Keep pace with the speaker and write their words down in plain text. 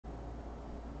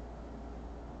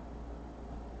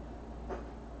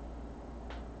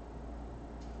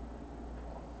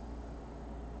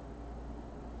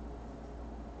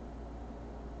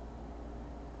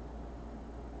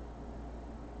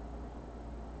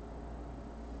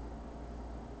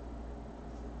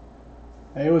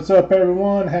Hey, what's up,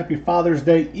 everyone? Happy Father's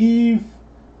Day Eve.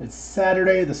 It's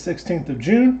Saturday, the 16th of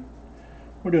June.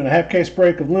 We're doing a half case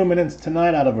break of Luminance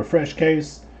tonight out of a fresh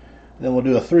case. Then we'll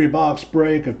do a 3-box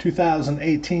break of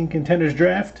 2018 Contenders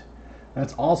Draft.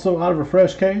 That's also out of a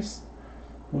fresh case.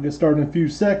 We'll get started in a few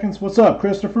seconds. What's up,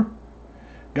 Christopher?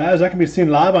 Guys, I can be seen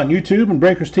live on YouTube and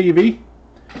Breakers TV.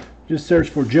 Just search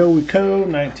for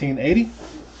joeykoe1980.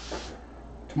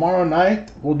 Tomorrow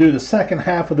night, we'll do the second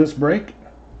half of this break.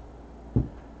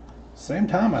 Same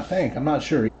time, I think. I'm not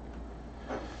sure.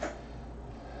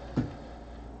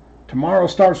 Tomorrow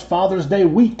starts Father's Day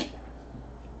week.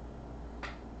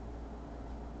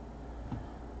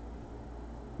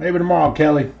 Maybe tomorrow,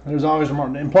 Kelly. There's always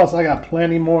tomorrow. And plus, I got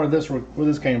plenty more of this where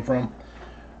this came from.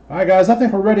 All right, guys. I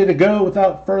think we're ready to go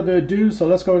without further ado. So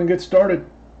let's go ahead and get started.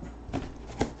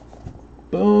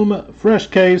 Boom. Fresh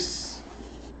case.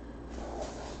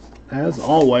 As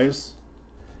always.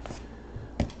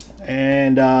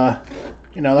 And,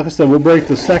 like I said, we'll break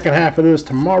the second half of this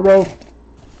tomorrow.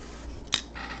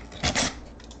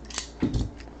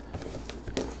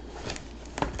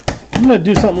 I'm going to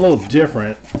do something a little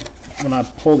different when I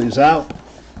pull these out.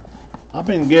 I've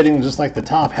been getting just like the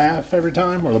top half every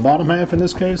time, or the bottom half in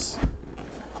this case.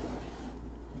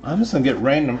 I'm just going to get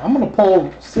random. I'm going to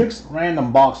pull 6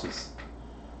 random boxes.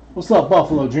 What's up,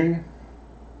 Buffalo Jr.?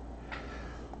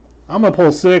 I'm going to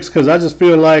pull 6 because I just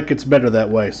feel like it's better that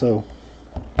way. So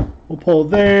we'll pull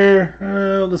there.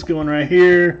 Let's get one right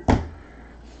here.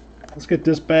 Let's get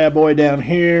this bad boy down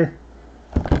here.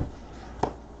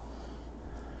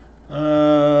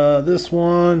 This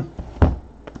one.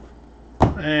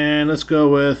 And let's go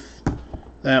with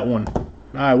that one.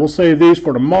 Alright, we'll save these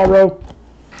for tomorrow.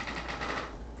 I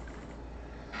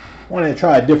want to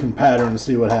try a different pattern and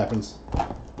see what happens.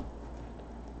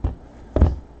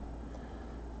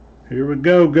 Here we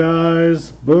go,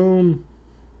 guys. Boom.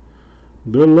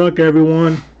 Good luck,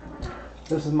 everyone.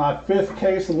 This is my 5th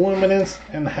case of Luminance,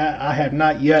 and I have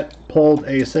not yet pulled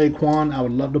a Saquon. I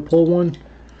would love to pull one,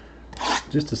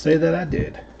 just to say that I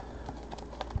did.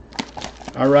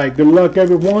 All right, good luck,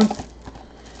 everyone.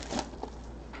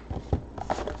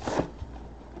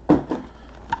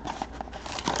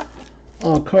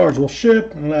 All cards will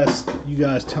ship unless you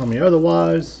guys tell me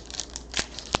otherwise.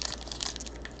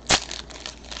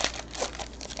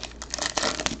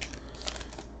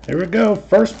 Here we go,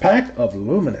 first pack of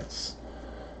Luminance.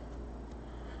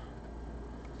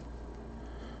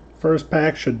 First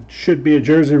pack should be a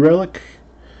jersey relic.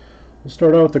 We'll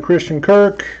start out with the Christian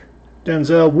Kirk,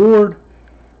 Denzel Ward,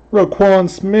 Roquan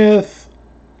Smith,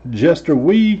 Jester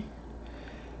Wee,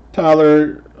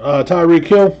 Tyreek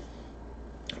Hill,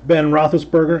 Ben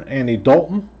Roethlisberger, Andy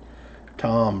Dalton,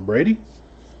 Tom Brady,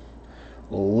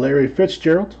 Larry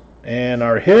Fitzgerald, and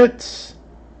our hits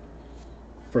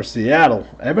for Seattle,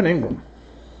 Evan Ingram.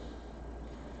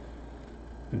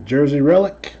 Jersey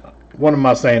relic. What am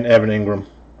I saying, Evan Ingram?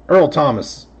 Earl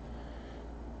Thomas.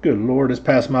 Good Lord, it's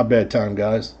past my bedtime,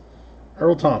 guys.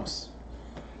 Earl Thomas.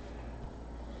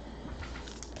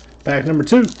 Pack number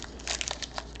 2.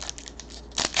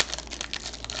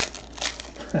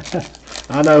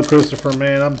 I know, Christopher,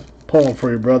 man. I'm pulling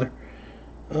for you, brother.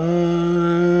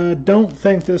 Don't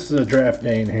think this is a draft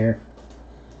name here.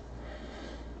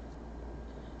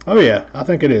 Oh yeah, I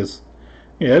think it is.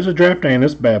 Yeah, there's a draft day in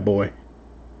this bad boy.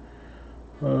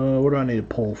 What do I need to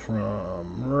pull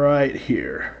from? Right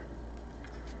here.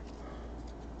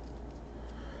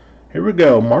 Here we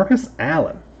go. Marcus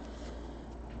Allen.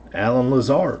 Alan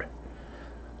Lazard.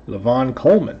 Levon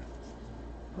Coleman.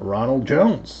 Ronald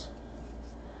Jones.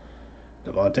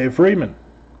 Devontae Freeman.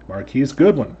 Marquise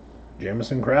Goodwin.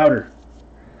 Jamison Crowder.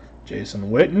 Jason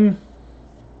Witten.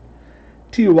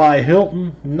 T.Y.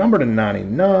 Hilton, number to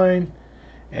 99,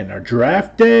 and our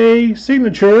draft day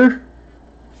signature,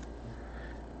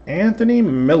 Anthony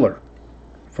Miller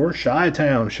for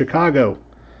Chi-Town, Chicago.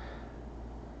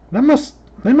 They must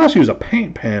use a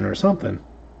paint pen or something.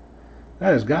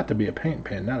 That has got to be a paint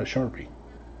pen, not a Sharpie.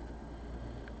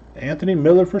 Anthony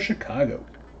Miller for Chicago.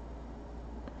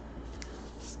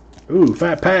 Ooh,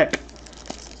 fat pack.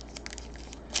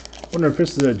 Wonder if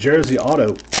this is a jersey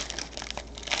auto.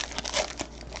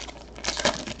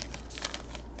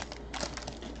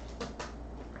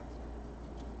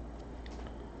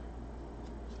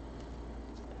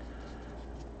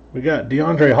 We got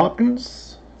DeAndre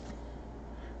Hopkins,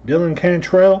 Dylan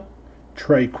Cantrell,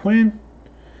 Trey Quinn,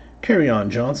 Kerryon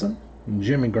Johnson,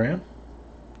 Jimmy Graham,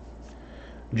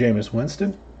 Jameis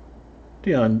Winston,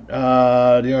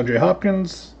 DeAndre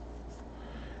Hopkins,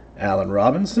 Allen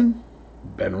Robinson,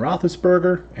 Ben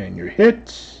Roethlisberger, and your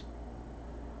hit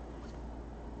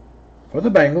for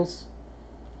the Bengals,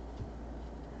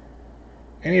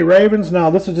 Any Ravens? No,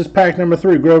 this is just pack number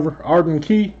 3, Grover. Arden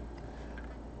Key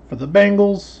for the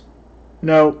Bengals.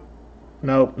 No,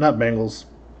 not Bengals.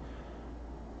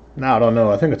 No, I don't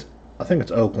know. I think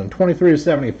it's Oakland.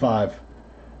 23/75.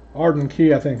 Arden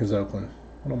Key, I think, is Oakland.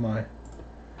 What am I?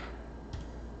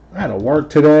 I had to work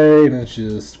today, and it's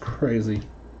just crazy.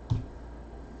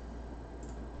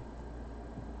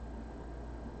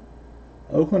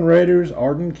 Oakland Raiders,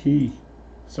 Arden Key.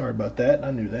 Sorry about that.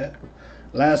 I knew that.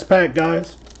 Last pack,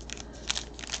 guys.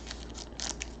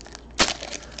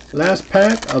 Last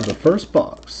pack of the first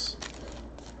box.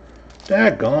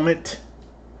 Dadgummit.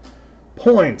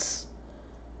 Points.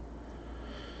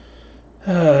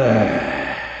 Jay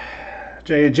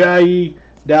Ajayi,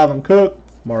 Dalvin Cook,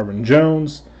 Marvin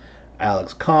Jones,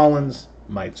 Alex Collins,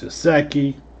 Mike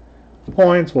Gesicki.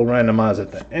 Points we'll randomize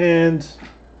at the end.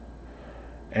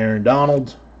 Aaron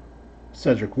Donald,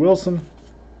 Cedric Wilson,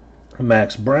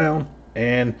 Max Brown,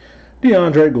 and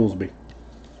DeAndre Goolsby.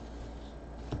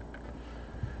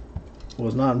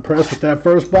 Was not impressed with that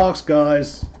first box,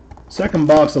 guys. Second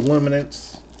box of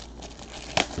Luminance.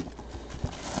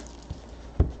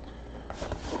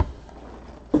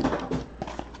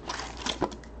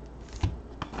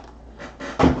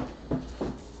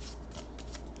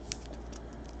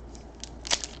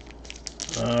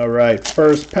 All right,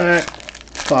 first pack,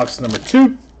 box number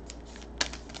 2.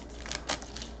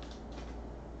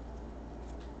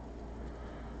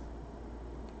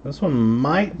 This one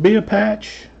might be a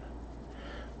patch.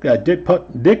 Got Dick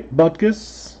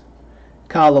Butkus,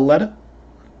 Kyle Lauletta,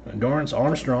 Dorrance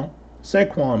Armstrong,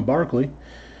 Saquon Barkley,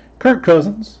 Kirk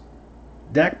Cousins,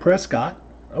 Dak Prescott,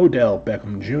 Odell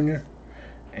Beckham Jr.,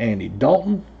 Andy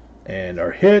Dalton, and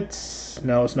our hits.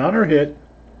 No, it's not our hit.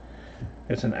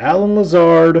 It's an Allen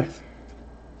Lazard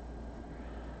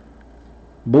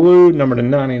blue, number to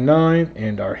 99,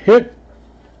 and our hit,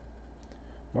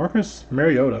 Marcus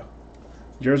Mariota,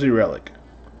 jersey relic.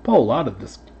 Pull a lot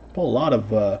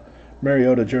of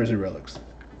Mariota jersey relics.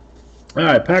 All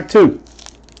right, pack 2.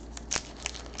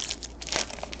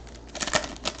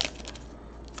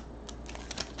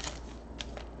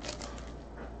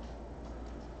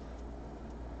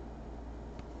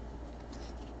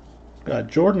 Got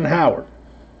Jordan Howard,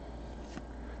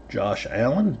 Josh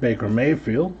Allen, Baker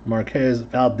Mayfield, Marquez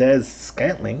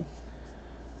Valdez-Scantling,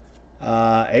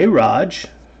 A-Raj,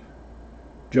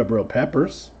 Jabril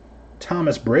Peppers,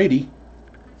 Thomas Brady,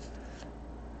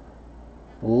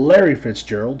 Larry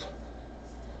Fitzgerald,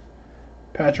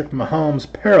 Patrick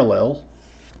Mahomes parallel.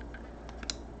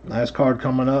 Nice card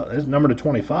coming up. It's number to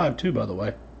 25 too, by the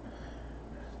way.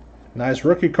 Nice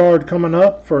rookie card coming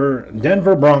up for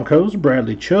Denver Broncos.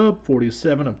 Bradley Chubb,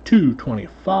 47 of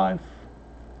 225.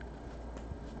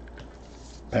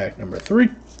 Pack number 3.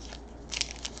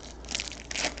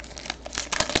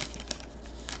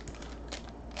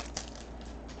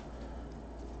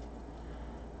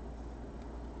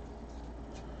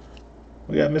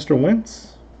 We got Mr.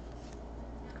 Wentz,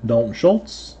 Dalton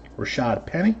Schultz, Rashad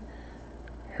Penny,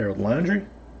 Harold Landry,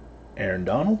 Aaron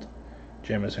Donald,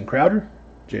 Jamison Crowder,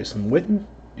 Jason Witten,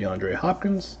 DeAndre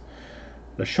Hopkins,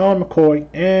 LaShawn McCoy,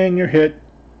 and your hit,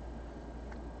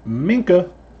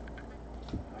 Minka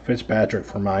Fitzpatrick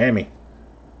from Miami,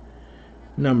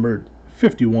 numbered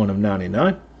 51 of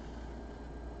 99.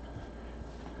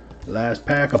 Last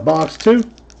pack of box 2.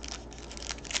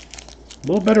 A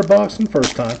little better box than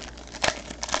first time.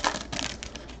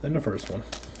 Than the first one.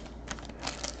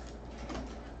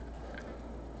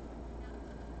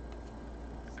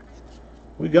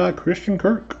 We got Christian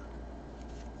Kirk,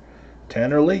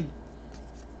 Tanner Lee,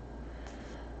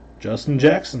 Justin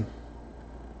Jackson,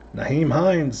 Naheem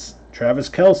Hines, Travis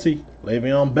Kelce,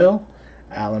 Le'Veon Bell,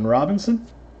 Allen Robinson,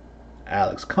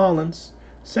 Alex Collins,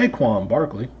 Saquon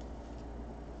Barkley,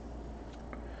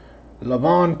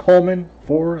 Lavon Coleman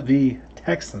for the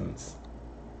Texans.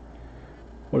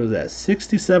 What is that?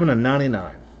 67 of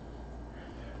 99.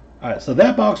 Alright, so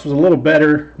that box was a little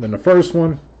better than the first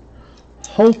one.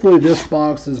 Hopefully this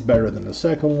box is better than the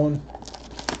second one.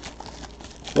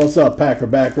 What's up, Packer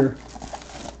Backer?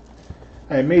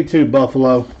 Hey, me too,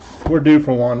 Buffalo. We're due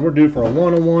for one. We're due for a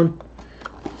one-on-one.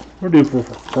 We're due for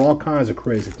all kinds of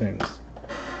crazy things.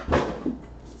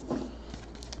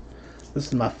 This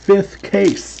is my 5th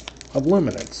case of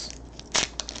Luminance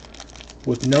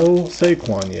with no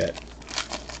Saquon yet.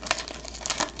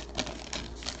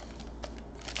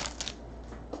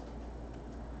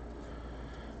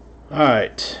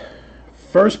 Alright,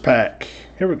 first pack.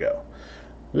 Here we go.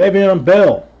 Le'Veon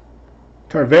Bell,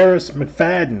 Tarvaris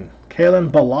McFadden, Kalen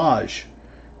Ballage,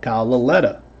 Kyle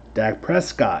Lauletta, Dak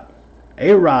Prescott,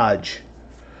 A-Raj,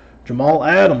 Jamal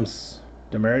Adams,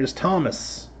 Demaryius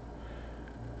Thomas,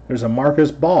 There's a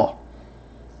Marcus Ball,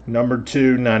 number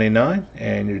 299,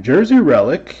 and your jersey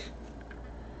relic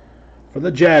for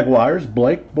the Jaguars,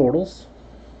 Blake Bortles.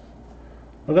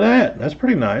 Look at that. That's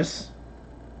pretty nice.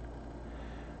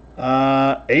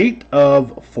 8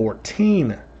 of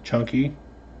 14 chunky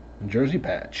jersey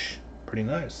patch. Pretty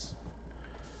nice.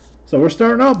 So we're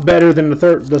starting out better than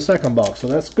the second box, so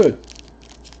that's good.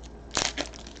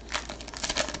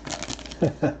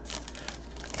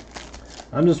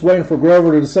 I'm just waiting for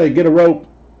Grover to say, get a rope.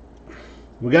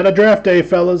 We got a draft day,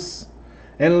 fellas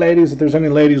and ladies, if there's any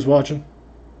ladies watching.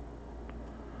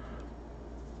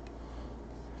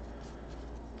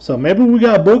 So maybe we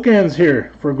got bookends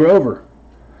here for Grover.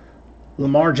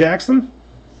 Lamar Jackson,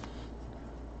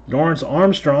 Lawrence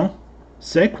Armstrong,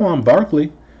 Saquon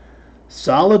Barkley,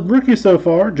 solid rookie so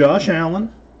far, Josh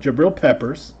Allen, Jabril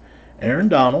Peppers, Aaron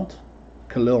Donald,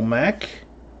 Khalil Mack,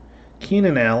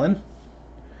 Keenan Allen.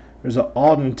 There's an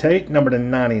Auden Tate, number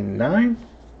 99.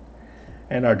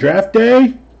 And our draft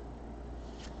day,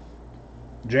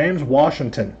 James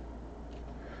Washington.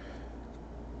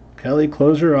 Kelly,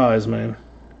 close your eyes, man.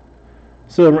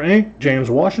 Silver ink, James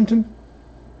Washington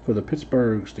for the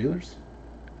Pittsburgh Steelers.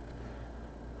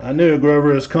 I knew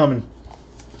Grover is coming.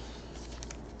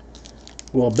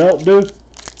 Will a belt do?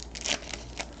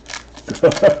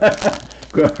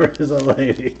 Grover is a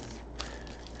lady.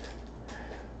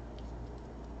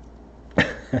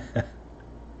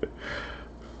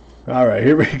 All right,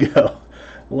 here we go.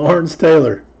 Lawrence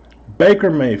Taylor, Baker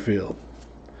Mayfield,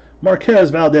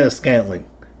 Marquez Valdez-Scantling,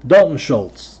 Dalton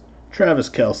Schultz, Travis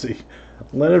Kelce,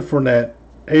 Leonard Fournette,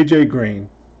 A.J. Green,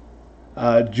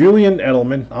 Julian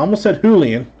Edelman, I almost said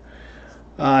Julian,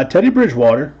 Teddy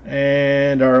Bridgewater,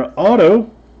 and our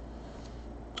auto,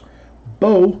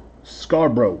 Bo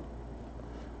Scarborough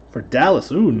for Dallas.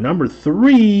 Ooh, number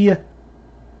 3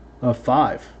 of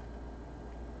 5.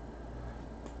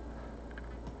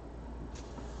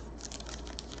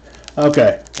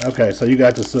 Okay, so you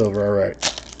got the silver, all right.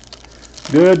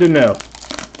 Good to know.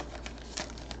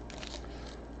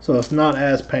 So it's not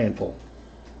as painful.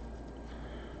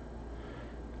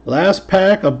 Last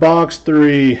pack of box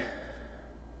 3.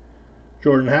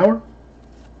 Jordan Howard,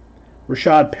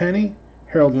 Rashad Penny,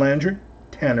 Harold Landry,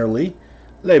 Tanner Lee,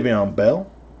 Le'Veon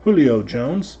Bell, Julio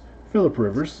Jones, Phillip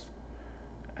Rivers,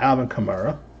 Alvin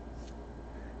Kamara,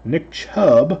 Nick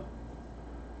Chubb,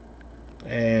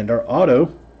 and our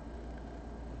auto,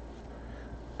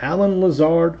 Alan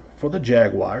Lazard for the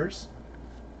Jaguars.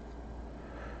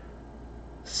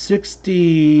 86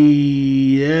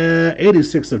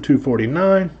 of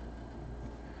 249.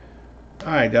 All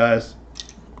right, guys.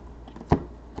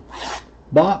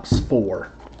 Box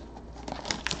 4.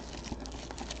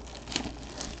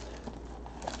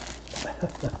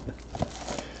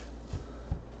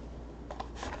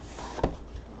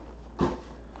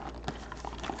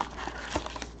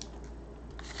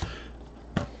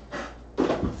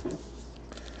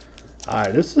 All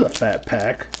right, this is a fat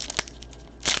pack.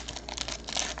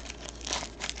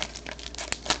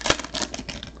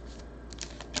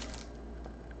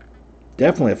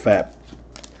 Definitely a fat.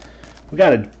 We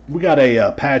got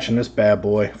a patch in this bad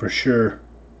boy for sure.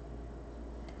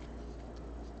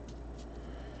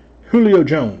 Julio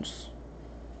Jones,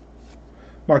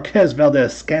 Marquez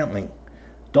Valdez-Scantling,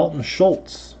 Dalton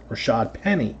Schultz, Rashad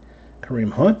Penny,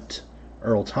 Kareem Hunt,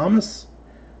 Earl Thomas,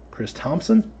 Chris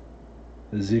Thompson,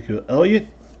 Ezekiel Elliott,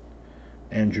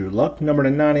 Andrew Luck, number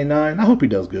 99. I hope he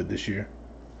does good this year.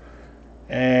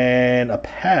 And a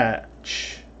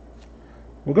patch.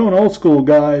 We're going old school,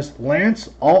 guys. Lance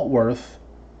Altworth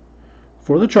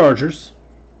for the Chargers.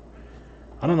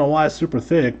 I don't know why it's super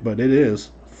thick, but it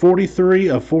is. 43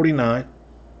 of 49.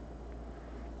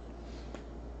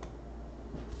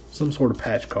 Some sort of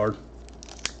patch card.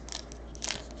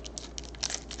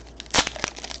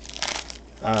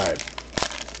 Alright.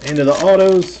 Into the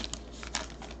autos.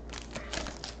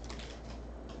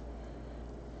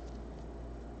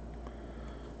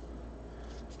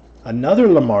 Another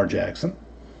Lamar Jackson.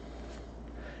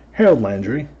 Harold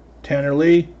Landry, Tanner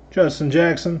Lee, Justin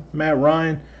Jackson, Matt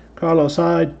Ryan, Carlos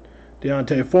Hyde,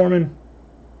 Deontay Foreman,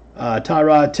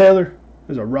 Tyrod Taylor.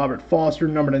 There's a Robert Foster,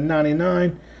 number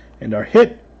 99. And our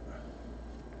hit,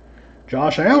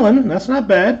 Josh Allen. That's not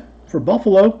bad for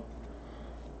Buffalo.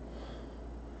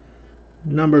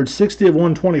 Numbered 60 of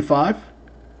 125. All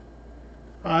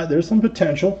right, there's some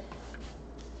potential.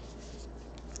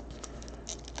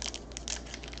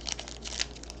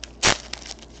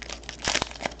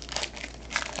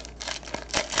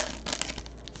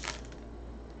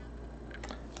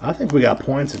 I think we got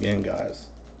points again, guys.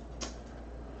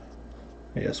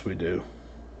 Yes, we do.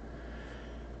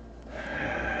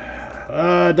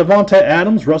 Devontae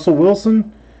Adams, Russell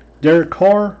Wilson, Derek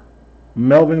Carr,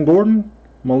 Melvin Gordon,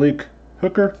 Malik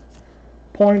Hooker.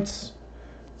 Points.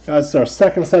 That's our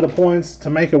second set of points. To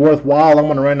make it worthwhile, I'm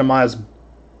going to randomize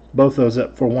both those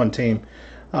up for one team.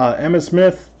 Emmitt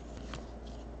Smith,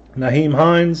 Naheem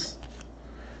Hines,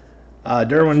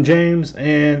 Derwin James,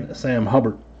 and Sam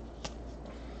Hubbard.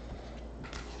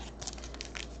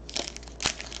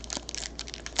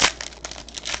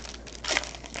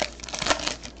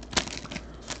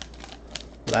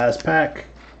 Last pack.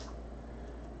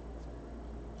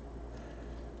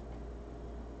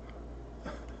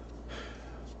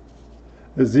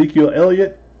 Ezekiel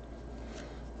Elliott,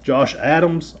 Josh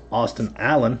Adams, Austin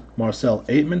Allen, Marcel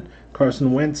Aitman,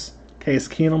 Carson Wentz, Case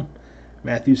Keenum,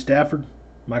 Matthew Stafford,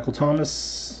 Michael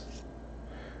Thomas,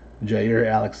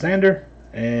 Jair Alexander,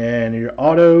 and your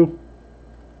auto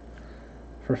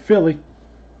for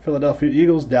Philadelphia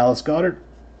Eagles, Dallas Goedert.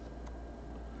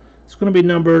 It's going to be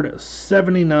numbered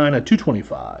 79 of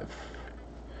 225.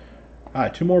 All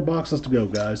right, 2 more boxes to go,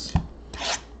 guys.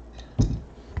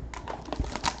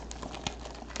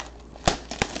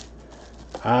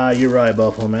 You're right,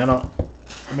 Buffalo, man. I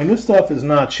mean, this stuff is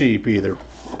not cheap either.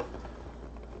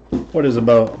 What is it,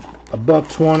 about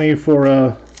 $1.20 for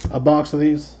a box of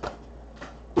these?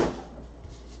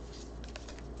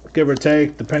 Give or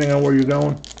take, depending on where you're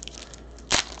going.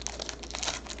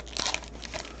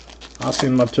 I've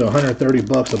seen them up to 130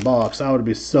 bucks a box. I would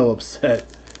be so upset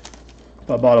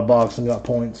if I bought a box and got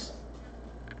points.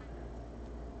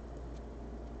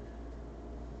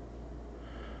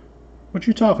 What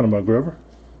you talking about, Grover?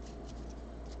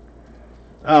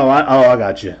 Oh, I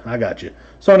got you. I got you.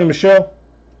 Sony Michel,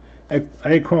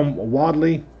 Akram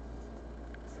Wadley,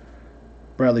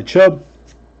 Bradley Chubb,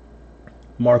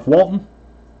 Mark Walton,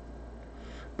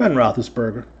 Ben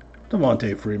Roethlisberger,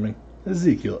 Devontae Freeman,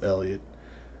 Ezekiel Elliott,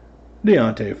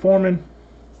 Deontay Foreman,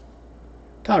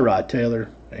 Tyrod Taylor,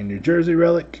 a New Jersey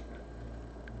relic,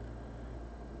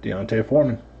 Deontay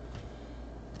Foreman,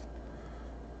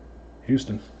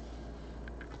 Houston.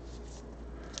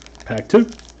 Pack 2.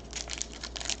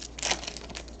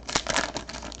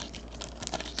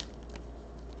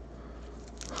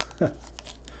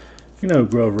 You know who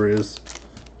Grover is.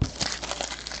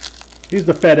 He's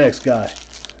the FedEx guy.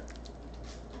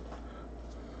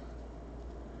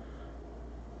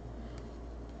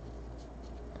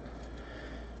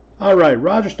 All right,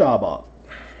 Roger Staubach,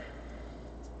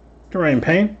 Dwayne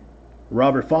Payne,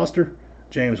 Robert Foster,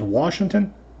 James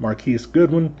Washington, Marquise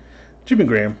Goodwin, Jimmy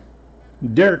Graham,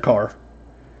 Derek Carr,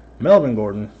 Melvin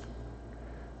Gordon.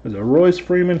 There's a Royce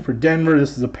Freeman for Denver.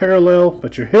 This is a parallel,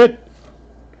 but you're hit.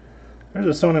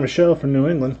 There's a Sony Michel for New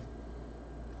England.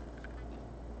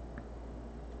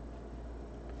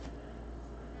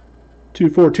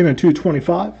 $214 and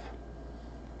 $225.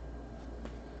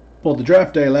 Pulled the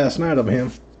draft day last night of him.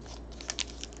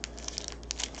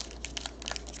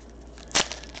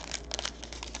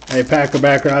 Hey, Packer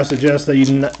backer, I suggest that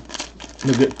you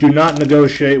do not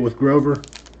negotiate with Grover.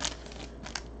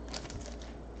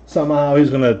 Somehow he's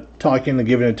going to talk you into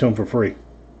giving it to him for free.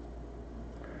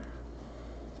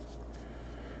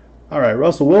 All right,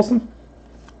 Russell Wilson,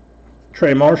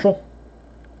 Trey Marshall,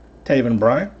 Taven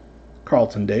Bryan,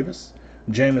 Carlton Davis,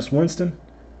 Jameis Winston,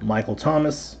 Michael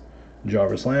Thomas,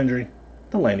 Jarvis Landry,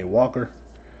 Delaney Walker,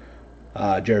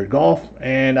 Jared Goff,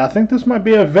 and I think this might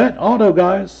be a vet auto,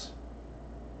 guys.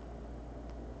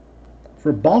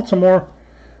 For Baltimore,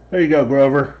 there you go,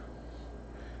 Grover.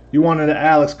 You wanted an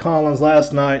Alex Collins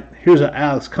last night. Here's an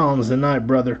Alex Collins tonight,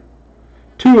 brother.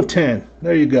 2 of 10.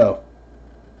 There you go.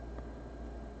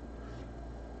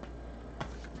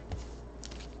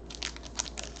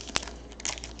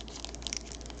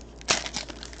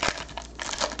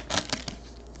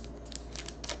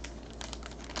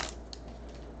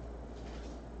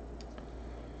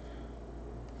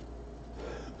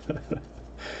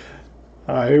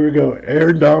 All right, here we go.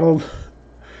 Aaron Donald,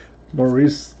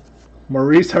 Maurice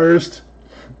Hurst,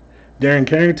 Darren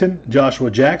Carrington, Joshua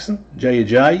Jackson, Jay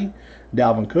Ajayi,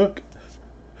 Dalvin Cook,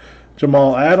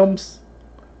 Jamal Adams,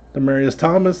 Demaryius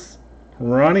Thomas,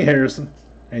 Ronnie Harrison,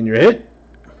 and your hit,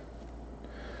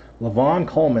 Lavon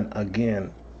Coleman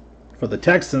again for the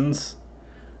Texans.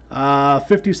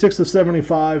 56 of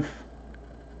 75.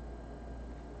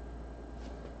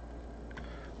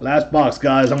 Last box,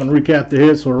 guys. I'm going to recap the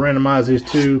hits. We'll randomize these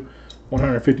two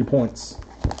 150 points.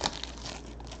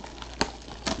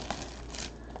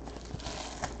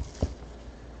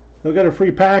 He'll get a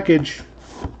free package,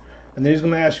 and then he's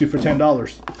going to ask you for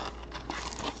 $10.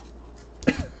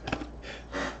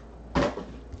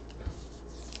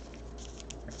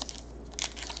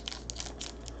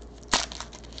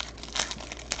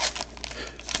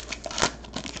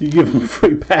 You give him a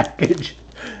free package,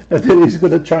 and then he's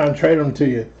going to try and trade them to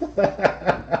you.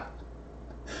 But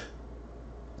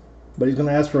he's going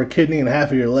to ask for a kidney and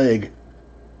half of your leg.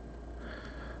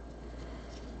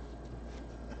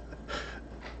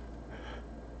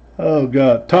 Oh,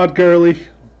 God. Todd Gurley,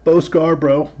 Bo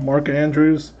Scarborough, Mark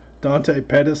Andrews, Dante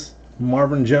Pettis,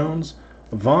 Marvin Jones,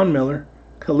 Von Miller,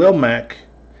 Khalil Mack,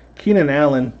 Keenan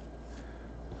Allen.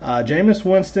 Jameis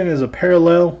Winston is a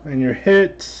parallel, and your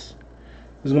hit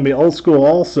is going to be old school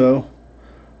also.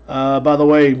 By the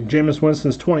way, Jameis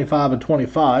Winston's 25 and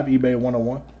 25, eBay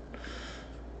 101.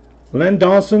 Len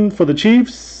Dawson for the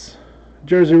Chiefs,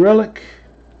 Jersey Relic.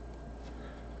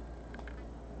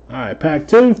 All right, pack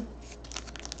 2.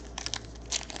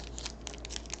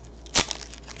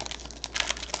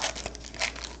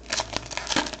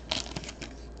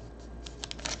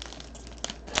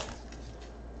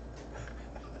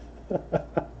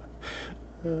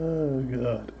 Oh,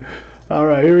 God. All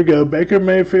right, here we go. Baker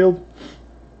Mayfield,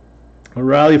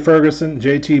 Riley Ferguson,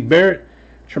 J.T. Barrett,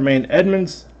 Tremaine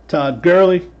Edmonds, Todd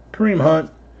Gurley, Kareem Hunt,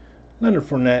 Leonard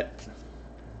Fournette,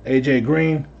 A.J.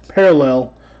 Green,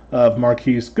 parallel of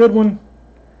Marquise Goodwin.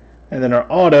 And then our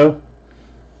auto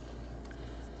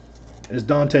is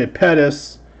Dante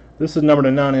Pettis. This is number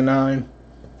 99.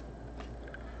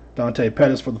 Dante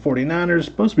Pettis for the 49ers.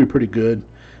 Supposed to be pretty good.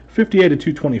 58 to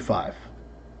 225.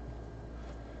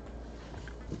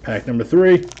 Pack number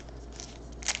 3.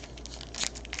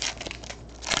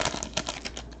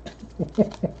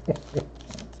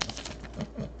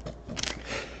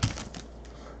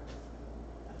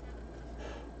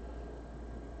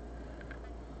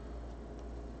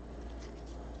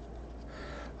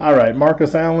 All right,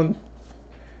 Marcus Allen,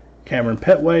 Cameron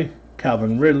Petway,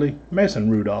 Calvin Ridley, Mason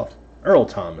Rudolph, Earl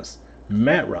Thomas,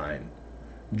 Matt Ryan,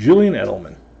 Julian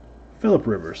Edelman, Phillip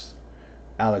Rivers,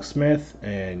 Alex Smith,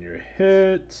 and your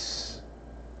hits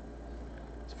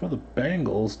for the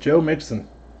Bengals, Joe Mixon.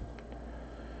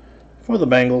 For the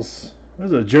Bengals,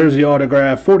 there's a jersey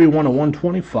autograph, 41 to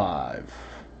 125.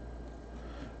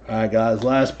 All right, guys,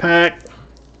 last pack.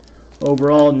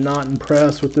 Overall, not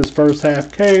impressed with this first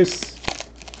half case.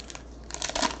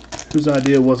 Whose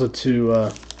idea was it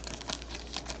to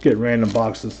get random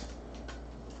boxes?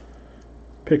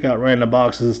 Pick out random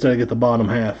boxes instead of get the bottom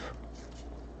half.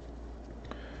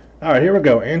 All right, here we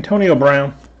go. Antonio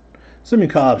Brown, Simeon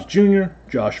Cobbs Jr.,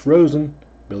 Josh Rosen,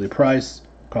 Billy Price,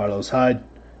 Carlos Hyde,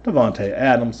 Devontae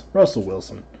Adams, Russell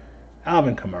Wilson,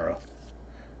 Alvin Kamara,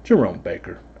 Jerome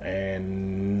Baker,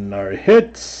 and our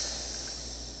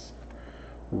hits,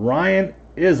 Ryan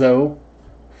Izzo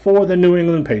for the New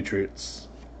England Patriots.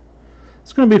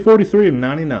 It's going to be 43 of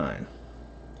 99.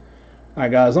 All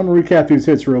right, guys, I'm going to recap these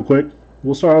hits real quick.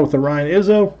 We'll start with the Ryan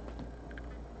Izzo,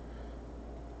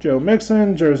 Joe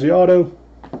Mixon, jersey auto,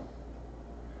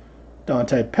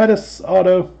 Dante Pettis,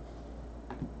 auto,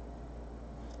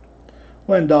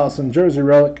 Len Dawson, jersey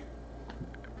relic,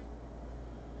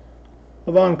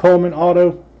 Levon Coleman,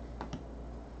 auto,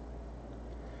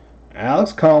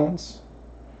 Alex Collins,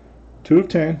 2 of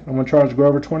 10. I'm going to charge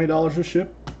Grover $20 to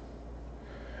ship.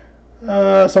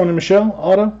 Sony Michel,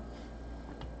 auto,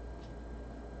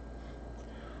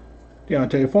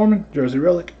 Deontay Foreman, jersey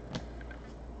relic,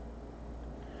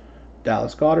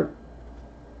 Dallas Goedert,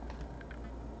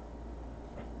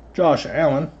 Josh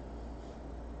Allen,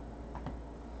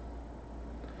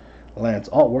 Lance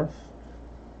Altworth,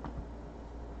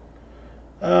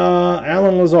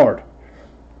 Alan Lazard.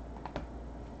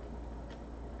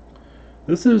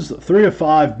 This is 3 of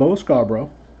 5, Bo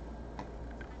Scarborough.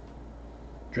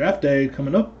 Draft day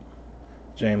coming up.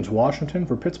 James Washington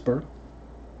for Pittsburgh.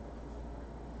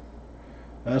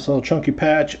 Nice little chunky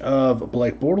patch of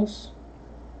Blake Bortles.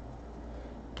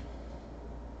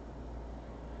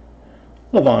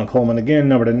 Levon Coleman again,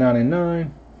 number to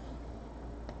 99.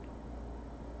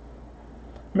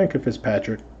 Minkah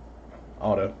Fitzpatrick,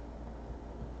 auto.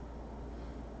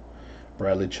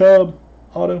 Bradley Chubb,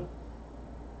 auto.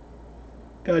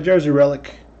 Got a jersey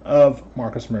relic of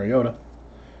Marcus Mariota.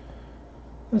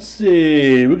 Let's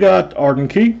see, we got Arden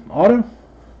Key, auto.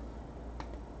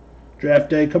 Draft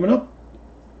day coming up.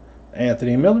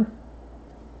 Anthony Miller.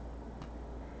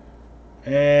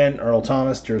 And Earl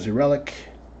Thomas, jersey relic.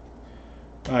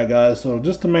 Alright, guys, so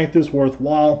just to make this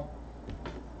worthwhile,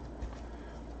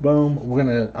 boom,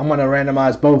 I'm gonna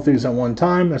randomize both these at one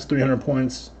time. That's 300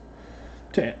 points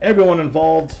to everyone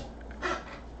involved.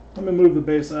 Let me move the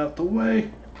base out the way.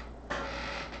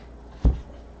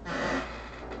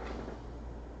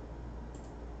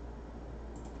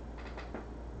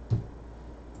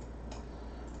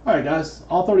 Alright, guys,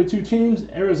 all 32 teams,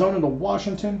 Arizona to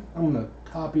Washington. I'm going to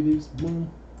copy these. Boom.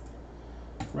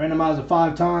 Randomize it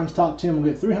 5 times. Top 10 will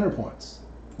get 300 points.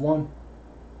 1,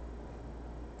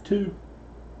 2,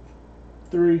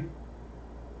 3,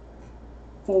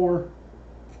 4,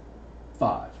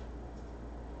 5.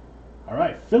 All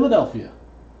right, Philadelphia.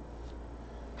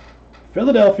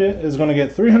 Philadelphia is going to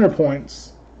get 300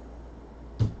 points.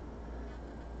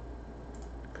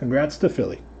 Congrats to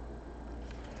Philly.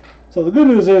 So the good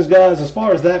news is, guys, as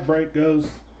far as that break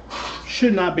goes,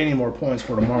 should not be any more points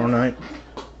for tomorrow night.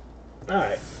 All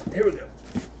right, here we go.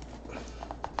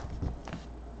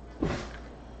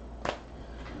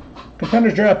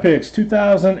 Contenders draft picks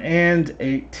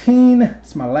 2018.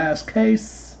 It's my last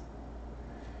case.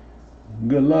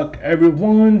 Good luck,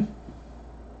 everyone.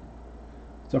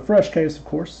 It's a fresh case, of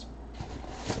course.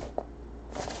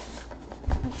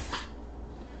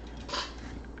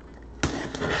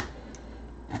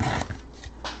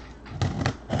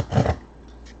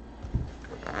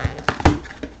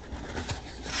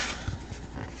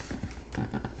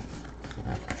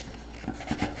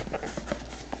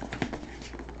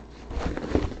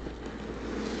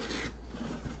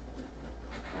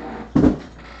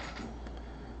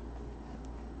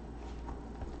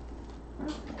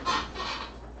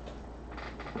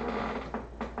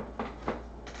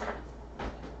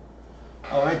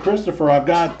 All right, Christopher, I've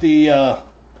got that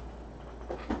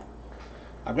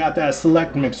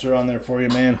select mixer on there for you,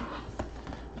 man,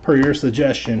 per your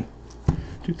suggestion.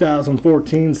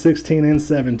 2014, 16, and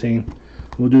 17.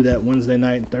 We'll do that Wednesday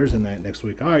night and Thursday night next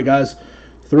week. All right, guys,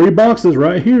 3 boxes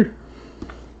right here.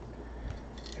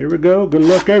 Here we go. Good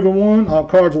luck, everyone. All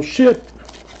cards will ship.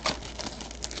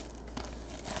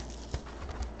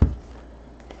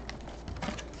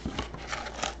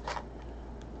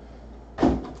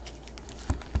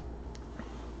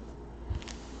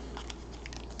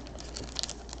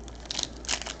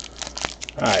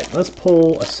 Alright, let's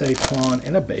pull a Saquon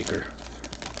and a Baker.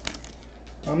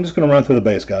 I'm just going to run through the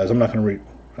base, guys. I'm not going to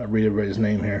read everybody's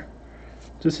name here.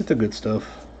 Just hit the good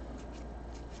stuff.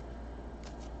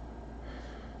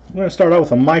 I'm going to start out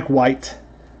with a Mike White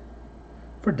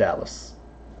for Dallas.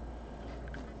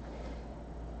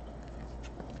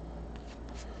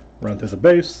 Run through the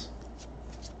base.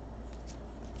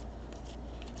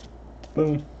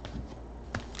 Boom.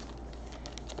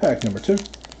 Pack number 2.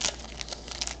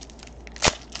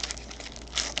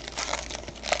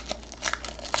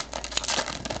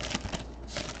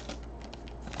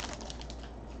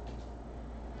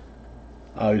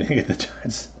 Oh, you didn't get the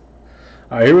Giants.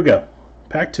 All right, here we go.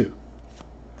 Pack 2.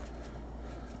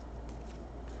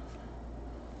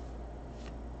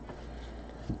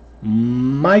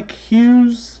 Mike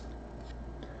Hughes,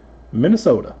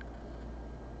 Minnesota.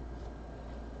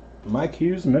 Mike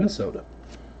Hughes, Minnesota.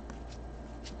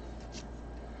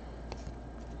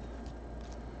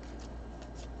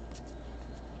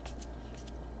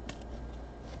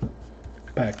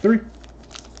 Pack 3.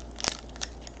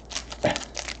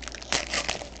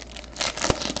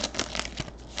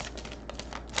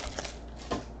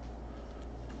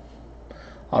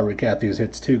 I'll recap these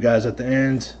hits too, guys, at the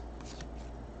end.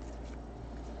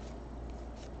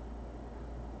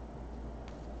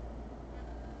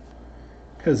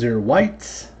 Kazir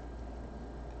White.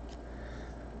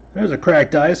 There's a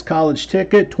cracked ice college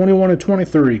ticket, 21 and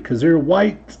 23. Kazir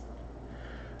White.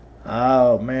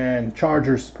 Oh man,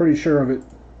 Chargers, pretty sure of it,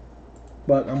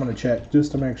 but I'm gonna check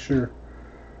just to make sure.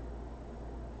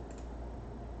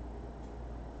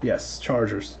 Yes,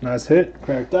 Chargers. Nice hit,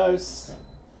 cracked ice.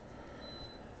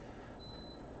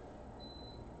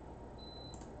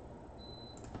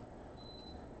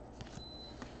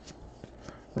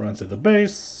 Run to the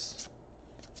base.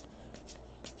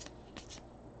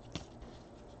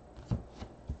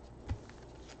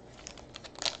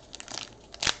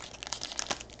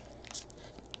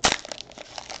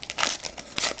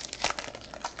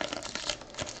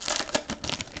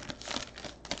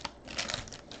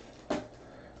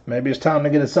 Maybe it's time to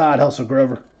get a side hustle,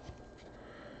 Grover.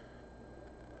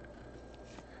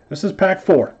 This is pack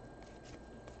 4.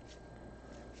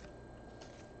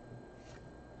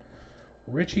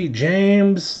 Richie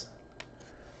James.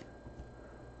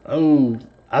 Oh,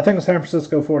 I think the San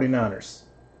Francisco 49ers.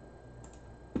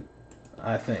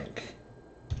 I think.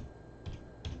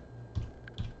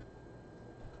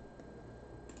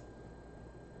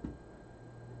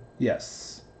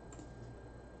 Yes.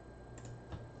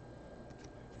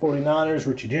 49ers,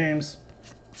 Richie James.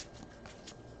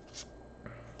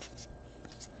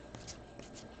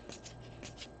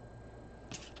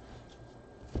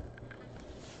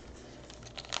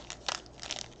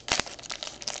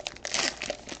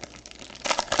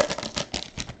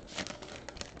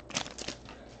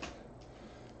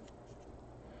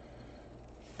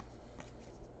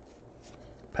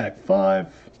 Pack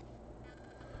 5.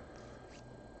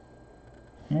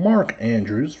 Mark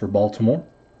Andrews for Baltimore.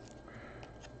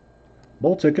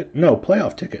 Bowl ticket. No,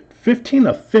 playoff ticket. 15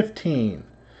 of 15.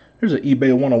 Here's an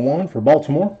eBay 101 for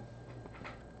Baltimore.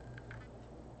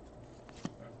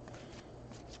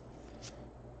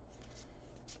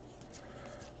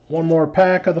 One more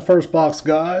pack of the first box,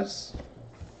 guys.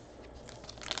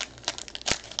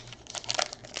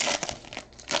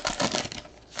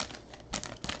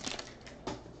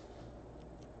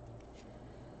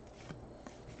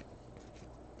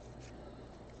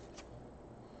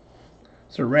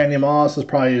 So Randy Moss is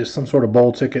probably some sort of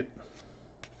bowl ticket.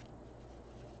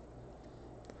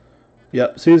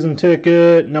 Yep, season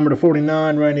ticket, number to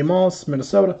 49, Randy Moss,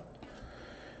 Minnesota.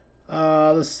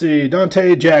 Let's see,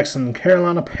 Dante Jackson,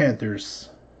 Carolina Panthers.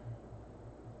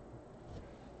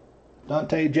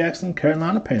 Dante Jackson,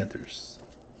 Carolina Panthers.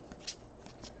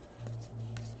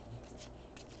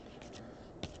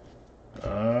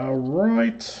 All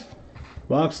right,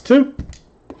 box 2.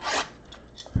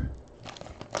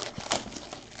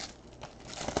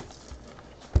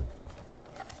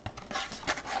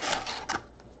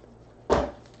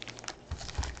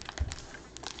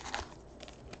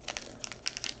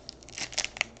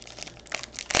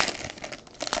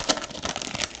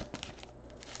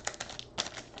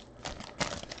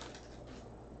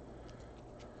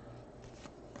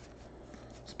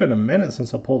 It's been a minute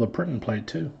since I pulled a printing plate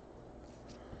too.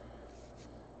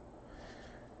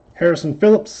 Harrison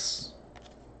Phillips,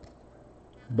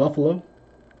 Buffalo.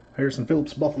 Harrison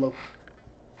Phillips, Buffalo.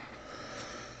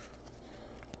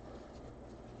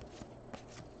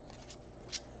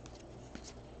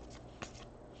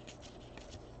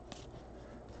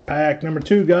 Pack number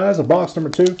 2, guys. A box number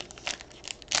 2.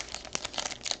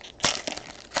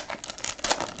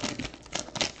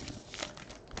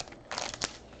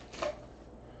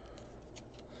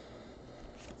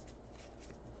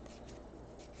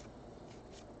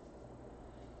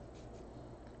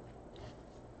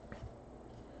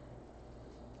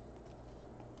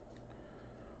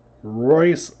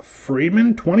 Royce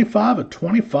Freeman, 25 of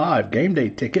 25, game day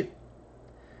ticket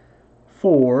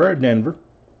for Denver.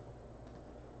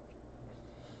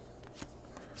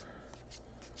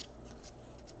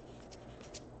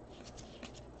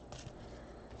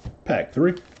 Pack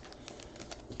 3.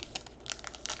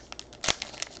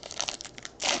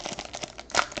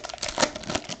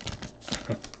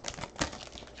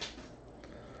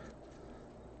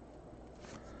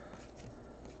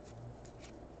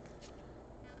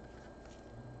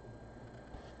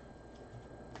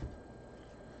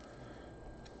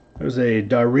 There's a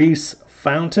Darius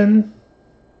Fountain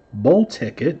bowl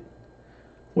ticket.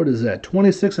 What is that?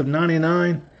 26 of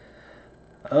 99.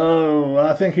 Oh,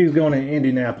 I think he's going to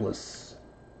Indianapolis.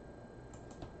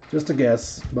 Just a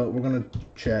guess, but we're going to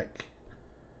check.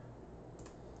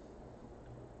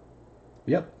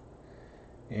 Yep.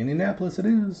 Indianapolis it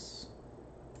is.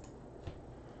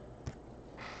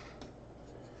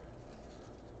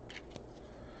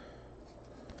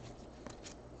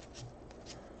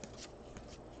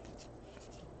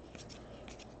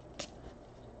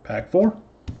 Pack 4.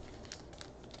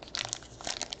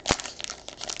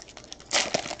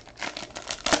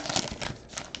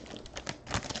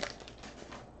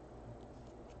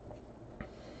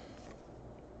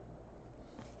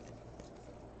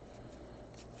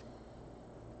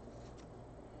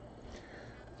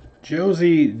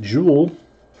 Josie Jewell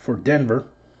for Denver.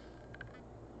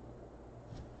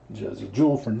 Josie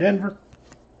Jewell for Denver.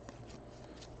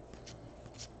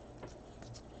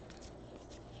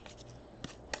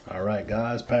 All right,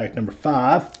 guys, pack number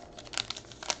 5.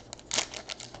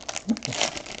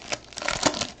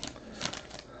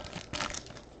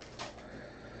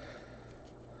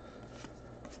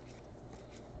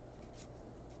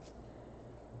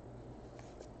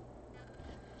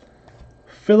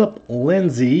 Philip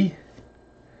Lindsay.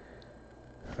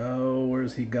 Oh,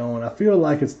 where's he going? I feel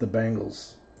like it's the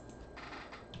Bengals,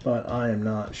 but I am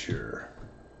not sure.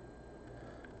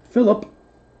 Philip.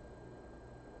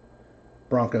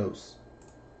 Broncos.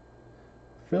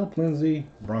 Philip Lindsay,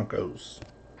 Broncos.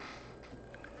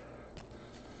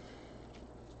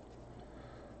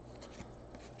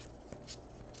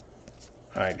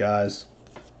 All right, guys.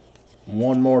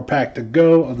 One more pack to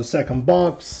go of the second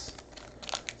box.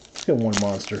 Let's get one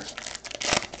monster.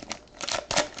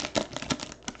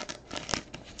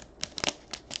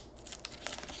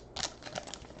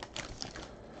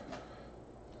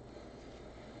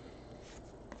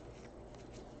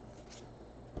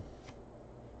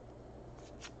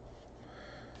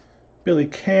 Billy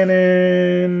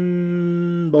Cannon,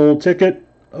 bowl ticket,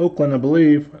 Oakland, I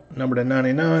believe, number to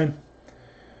 99.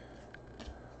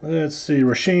 Let's see,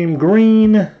 Rasheem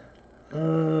Green.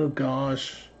 Oh,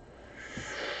 gosh.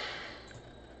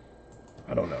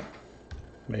 I don't know.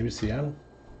 Maybe Seattle?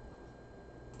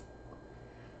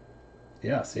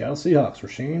 Yeah, Seattle Seahawks.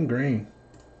 Rasheem Green.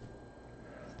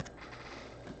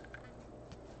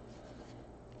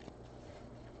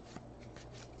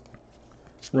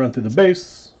 Run through the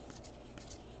base.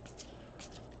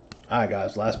 Alright,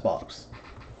 guys, last box.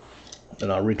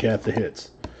 Then I'll recap the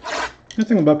hits. Good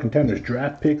thing about Contenders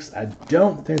draft picks, I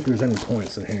don't think there's any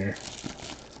points in here.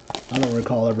 I don't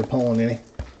recall ever pulling any.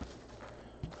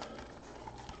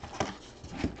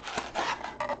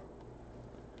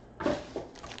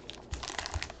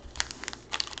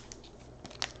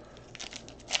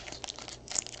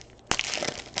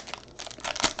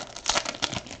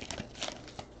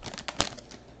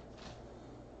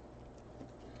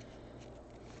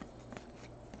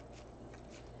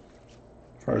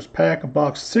 First pack of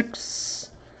box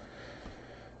 6.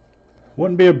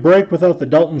 Wouldn't be a break without the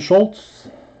Dalton Schultz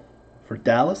for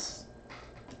Dallas.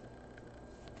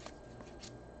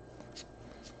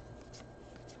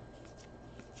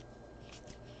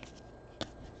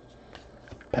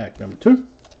 Pack number 2.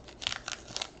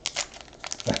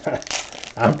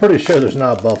 I'm pretty sure there's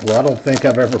not Buffalo. I don't think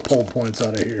I've ever pulled points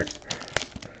out of here.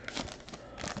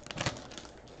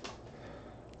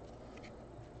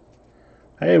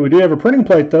 Hey, we do have a printing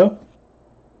plate, though.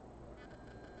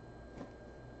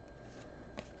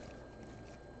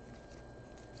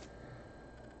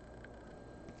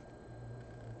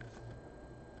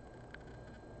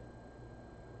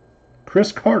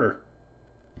 Chris Carter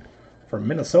from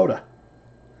Minnesota.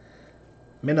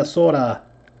 Minnesota.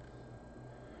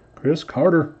 Chris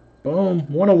Carter. Boom.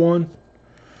 101.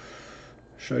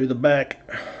 Show you the back.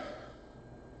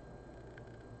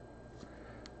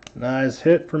 Nice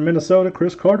hit from Minnesota,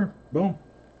 Chris Carter. Boom.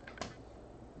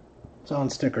 It's on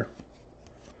sticker.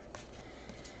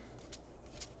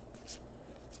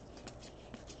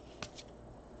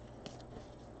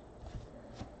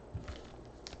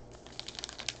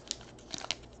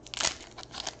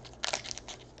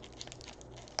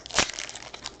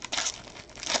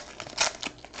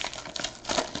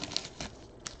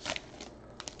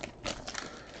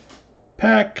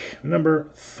 Pack number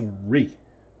 3.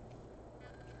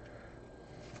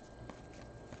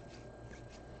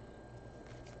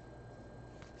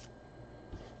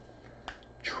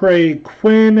 Trey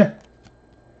Quinn,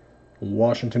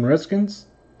 Washington Redskins.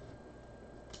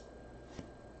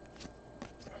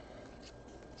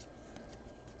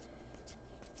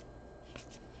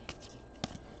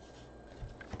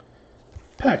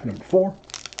 Pack number 4.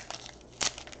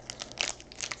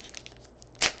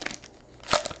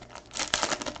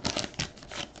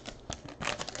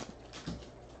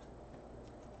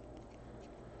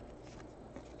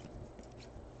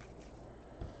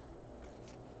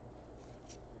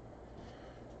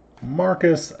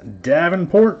 Marcus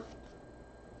Davenport.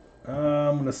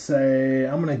 I'm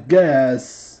going to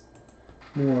guess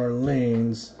New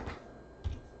Orleans,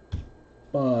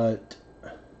 but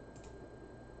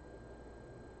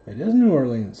it is New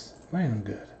Orleans. Man, I'm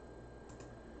good.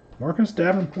 Marcus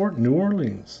Davenport, New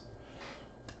Orleans.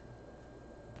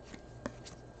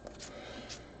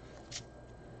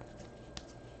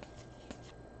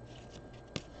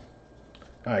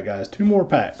 All right, guys, 2 more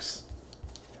packs.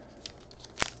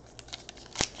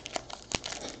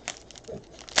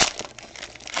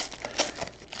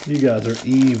 You guys are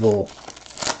evil.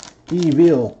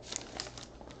 Evil.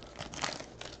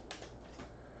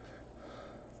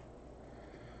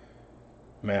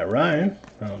 Matt Ryan.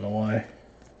 I don't know why.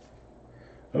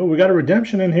 Oh, we got a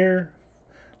redemption in here,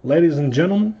 ladies and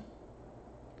gentlemen.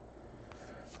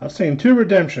 I've seen 2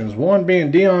 redemptions. One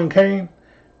being Deion Kane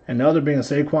and the other being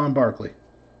Saquon Barkley.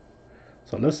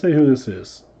 So let's see who this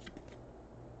is.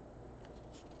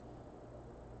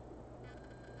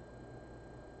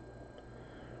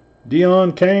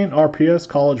 Deion Kane, RPS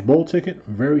College Bowl Ticket,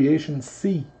 Variation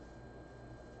C.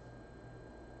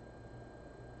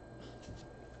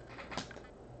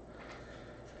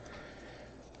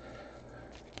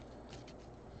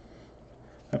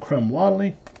 Akram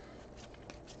Wadley.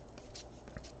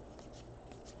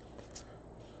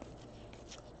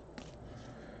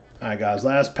 Alright, guys,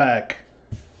 last pack.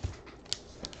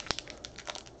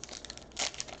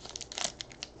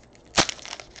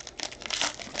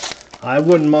 I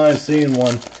wouldn't mind seeing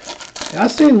one. I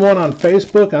seen one on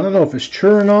Facebook. I don't know if it's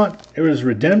true or not. It was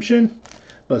redemption,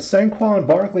 but Saquon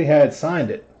Barkley had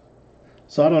signed it.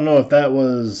 So I don't know if that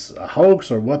was a hoax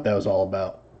or what that was all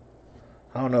about.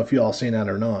 I don't know if you all seen that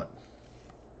or not.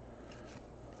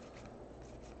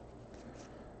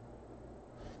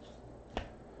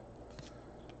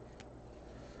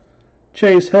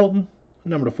 Chase Hilton,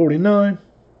 number to 49.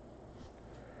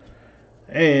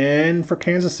 And for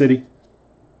Kansas City,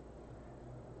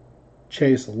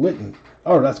 Chase Litton.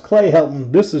 Oh, that's Clay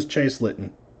Helton. This is Chase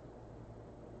Litton.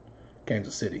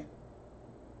 Kansas City.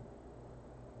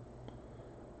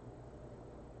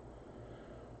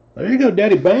 There you go,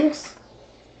 Daddy Banks.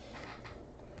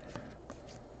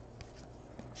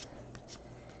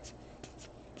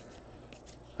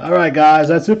 All right, guys,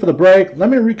 that's it for the break. Let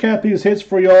me recap these hits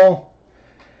for y'all.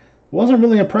 Wasn't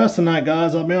really impressed tonight,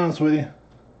 guys, I'll be honest with you.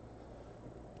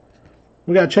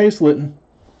 We got Chase Litton.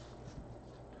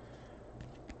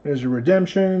 There's your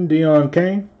redemption, Deion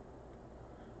Kane.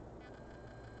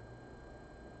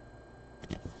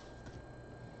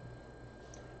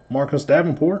 Marcus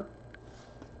Davenport.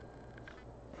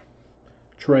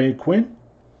 Trey Quinn.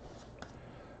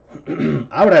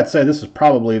 I would have to say this is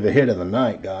probably the hit of the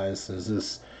night, guys. Is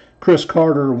this Chris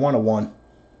Carter 101.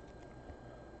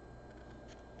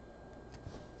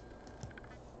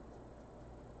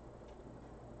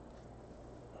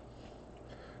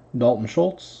 Dalton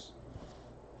Schultz.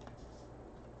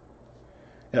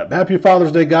 Yeah, happy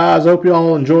Father's Day, guys. Hope you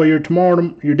all enjoy your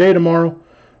day tomorrow.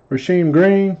 Rasheem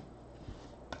Green.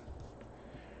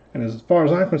 And as far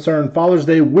as I'm concerned, Father's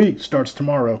Day week starts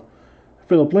tomorrow.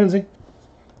 Philip Lindsay.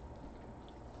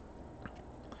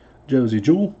 Josie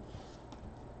Jewell.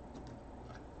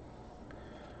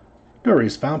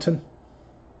 Doris Fountain.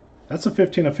 That's a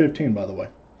 15 of 15, by the way.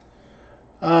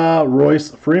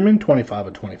 Royce Freeman, 25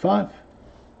 of 25.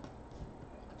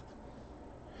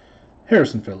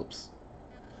 Harrison Phillips.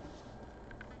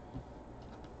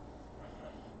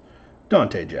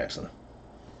 Dante Jackson.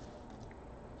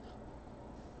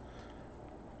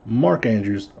 Mark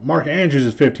Andrews. Mark Andrews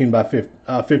is 15 of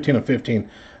 15.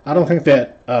 I don't think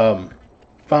that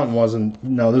Fountain wasn't.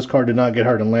 No, this card did not get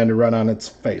hurt and landed right on its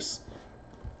face.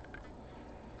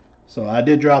 So I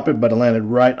did drop it, but it landed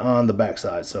right on the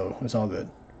backside, so it's all good.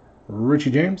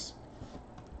 Richie James.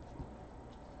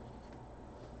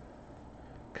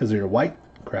 Kazir White.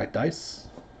 Cracked ice.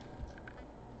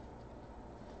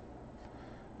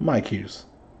 Mike Hughes.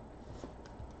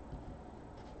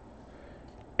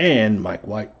 And Mike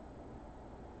White.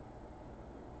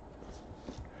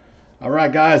 All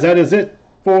right, guys, that is it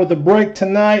for the break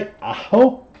tonight. I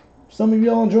hope some of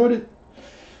y'all enjoyed it.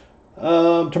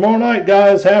 Tomorrow night,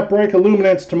 guys, half break of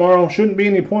Luminance tomorrow. Shouldn't be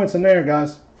any points in there,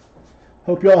 guys.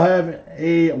 Hope y'all have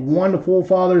a wonderful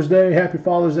Father's Day. Happy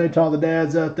Father's Day to all the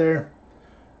dads out there.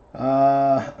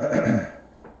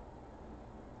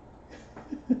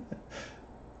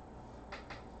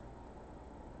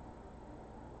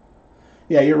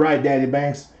 Yeah, you're right, Daddy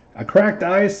Banks. A cracked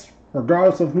ice,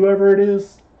 regardless of whoever it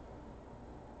is,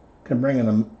 can bring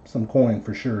in some coin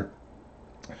for sure.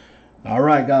 All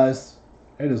right, guys.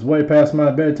 It is way past my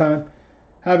bedtime.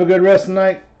 Have a good rest of the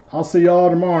night. I'll see y'all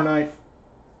tomorrow night.